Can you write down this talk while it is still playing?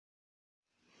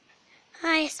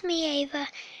Hi, it's me, Ava.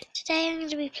 Today I'm going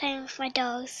to be playing with my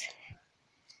dogs.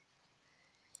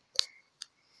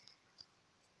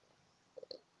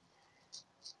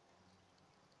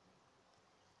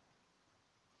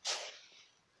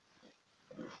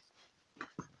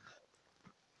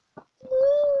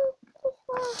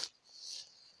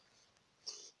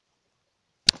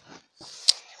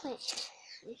 Wait.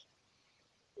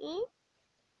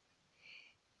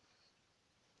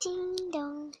 Ding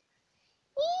dong.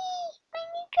 Yay! My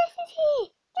new dress is here!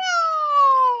 Yay!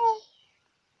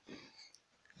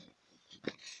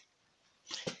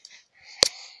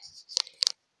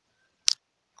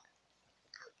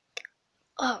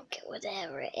 Oh, okay,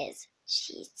 whatever it is.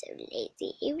 She's so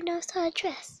lazy, even knows how to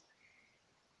dress.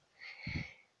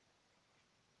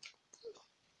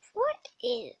 What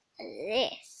is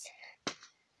this?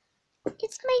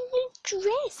 It's my new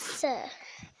dress.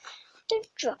 Don't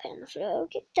drop it on the floor, it'll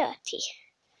get dirty.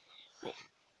 Wait.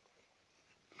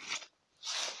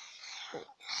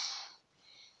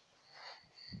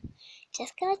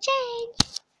 Just gonna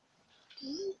change.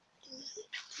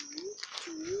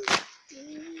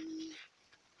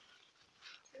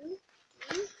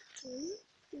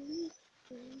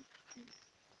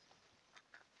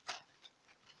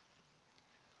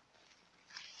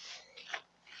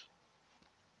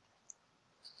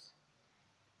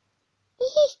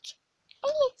 Eek! I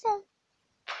look so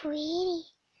pretty.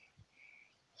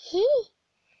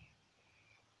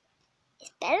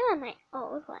 It's better than my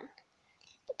old one.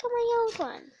 Look at my old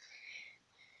one.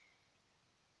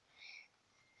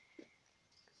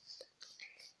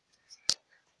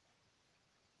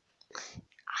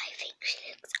 I think she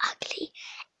looks ugly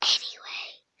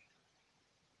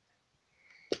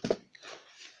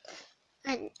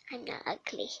anyway. I'm not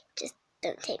ugly. Just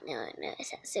don't take no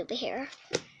notice at superhero.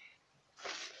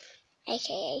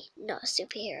 AKA not a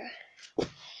superhero.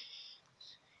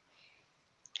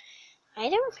 I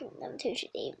don't think them two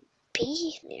should even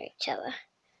be near each other.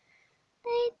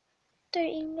 They don't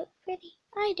even look pretty.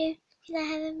 I do, because I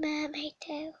have a mermaid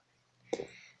tail.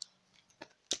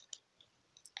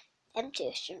 Them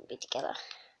two shouldn't be together.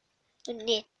 Or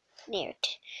near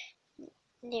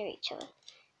each other.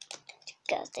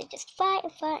 Because they just fight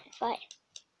and fight and fight.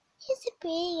 Who's the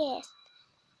prettiest?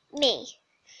 Me.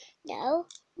 No,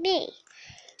 me.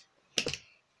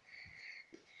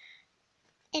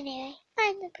 Anyway,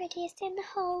 I'm the prettiest in the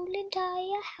whole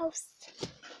entire house.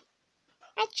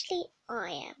 Actually, I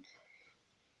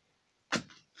am.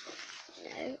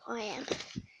 No, I am.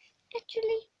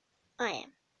 Actually, I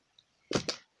am.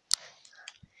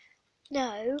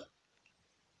 No,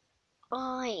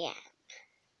 I am.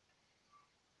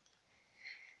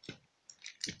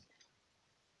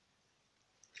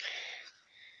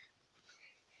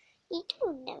 You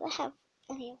don't never have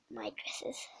any of my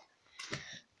dresses.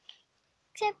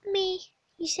 Except me.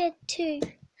 You said two.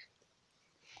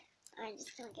 I'm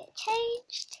just gonna get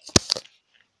changed.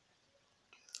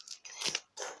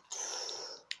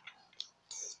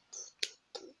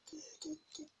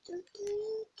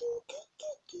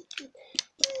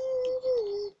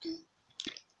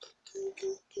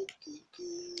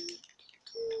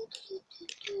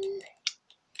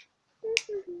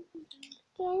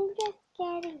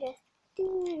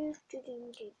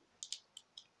 Getting dressed.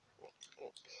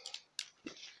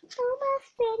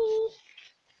 Almost ready.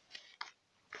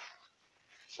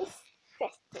 This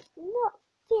dress does not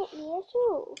fit me at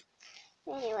all.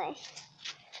 Anyway,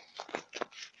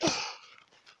 let's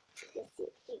see if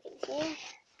you can hear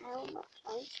how much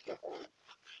I'm struggling.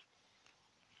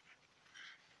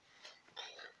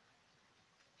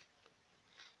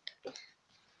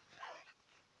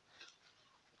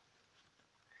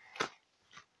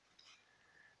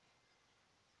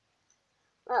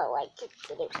 Oh, I just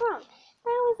did it wrong. How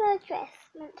was a dress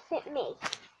meant to fit me?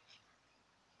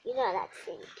 You know that's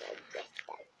a good dress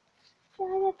though. So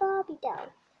I'm a Barbie doll.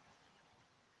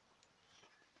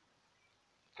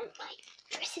 And my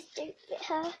dresses don't fit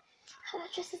her. Her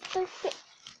dresses don't fit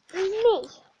me.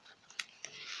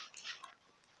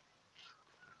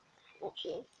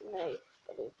 Actually,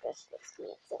 nobody's dress fits me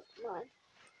except mine.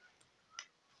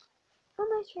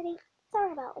 Almost ready.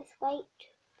 Sorry about this wait.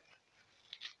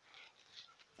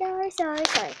 Sorry.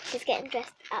 Just getting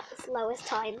dressed at the slowest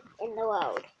time in the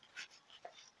world.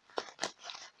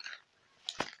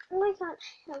 Oh, I can't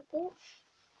help it.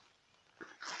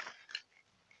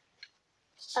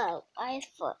 Oh, I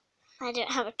thought I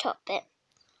don't have a top bit.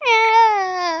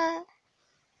 Ah!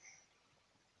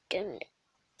 Don't.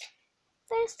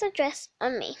 There's the dress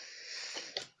on me.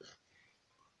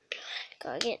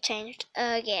 Gotta get changed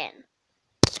again.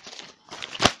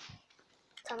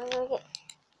 Time I'm gonna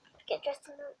get dressed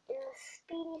in the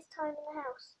speediest time in the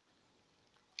house.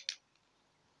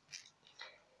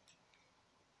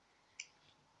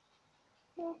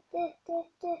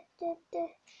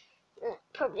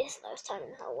 Probably the slowest time in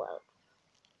the whole world.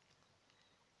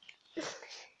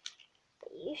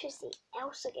 But you should see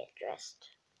Elsa get dressed.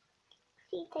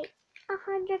 She takes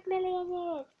 100 million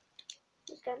years.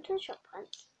 He's going to the shop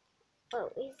once.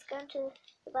 Well, he's going to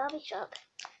the Barbie shop.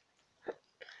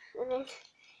 And then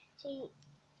she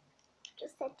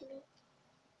just said to me,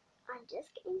 I'm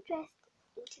just getting dressed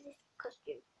into this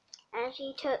costume. And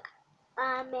she took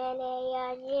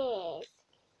 1,000,000 years.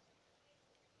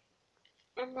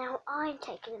 And now I'm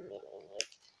taking 1,000,000 years.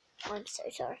 I'm so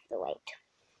sorry for the wait.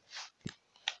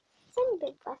 It's only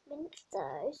been 5 minutes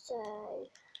though, so...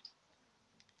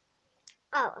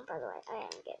 Oh, and by the way, I am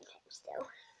getting time still.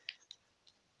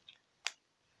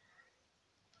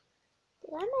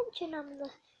 Did I mention I'm the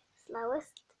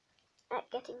slowest at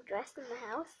getting dressed in the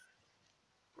house?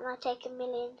 And I take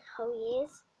 1,000,000 whole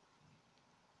years?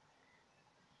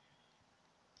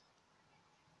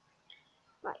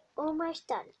 Right, almost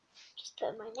done. Just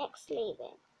put my next sleeve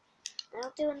in. Now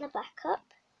doing the back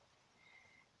up.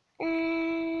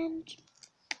 And...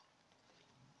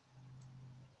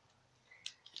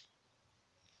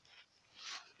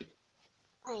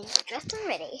 I'm dressed and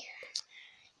ready.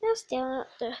 Now still not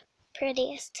the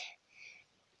prettiest.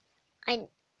 I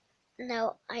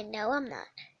know I'm not.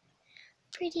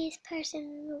 Prettiest person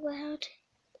in the world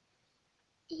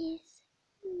is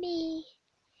me.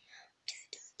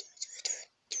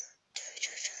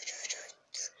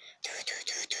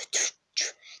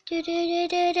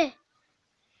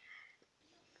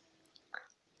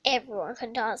 Everyone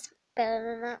can dance better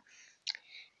than that.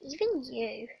 Even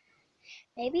you.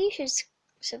 Maybe you should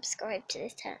subscribe to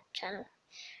this channel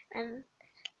and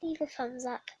leave a thumbs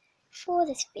up for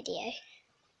this video.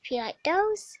 If you like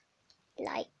dolls,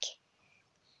 like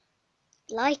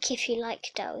if you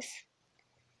like dolls.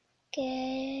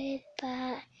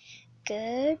 Goodbye.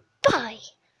 Goodbye.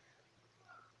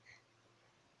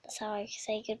 That's how I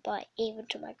say goodbye, even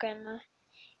to my grandma.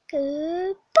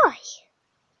 Goodbye.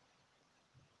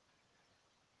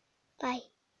 Bye.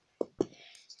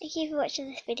 Thank you for watching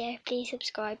this video. Please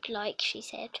subscribe, like she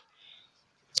said,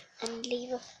 and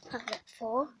leave a thumbs up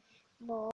for more.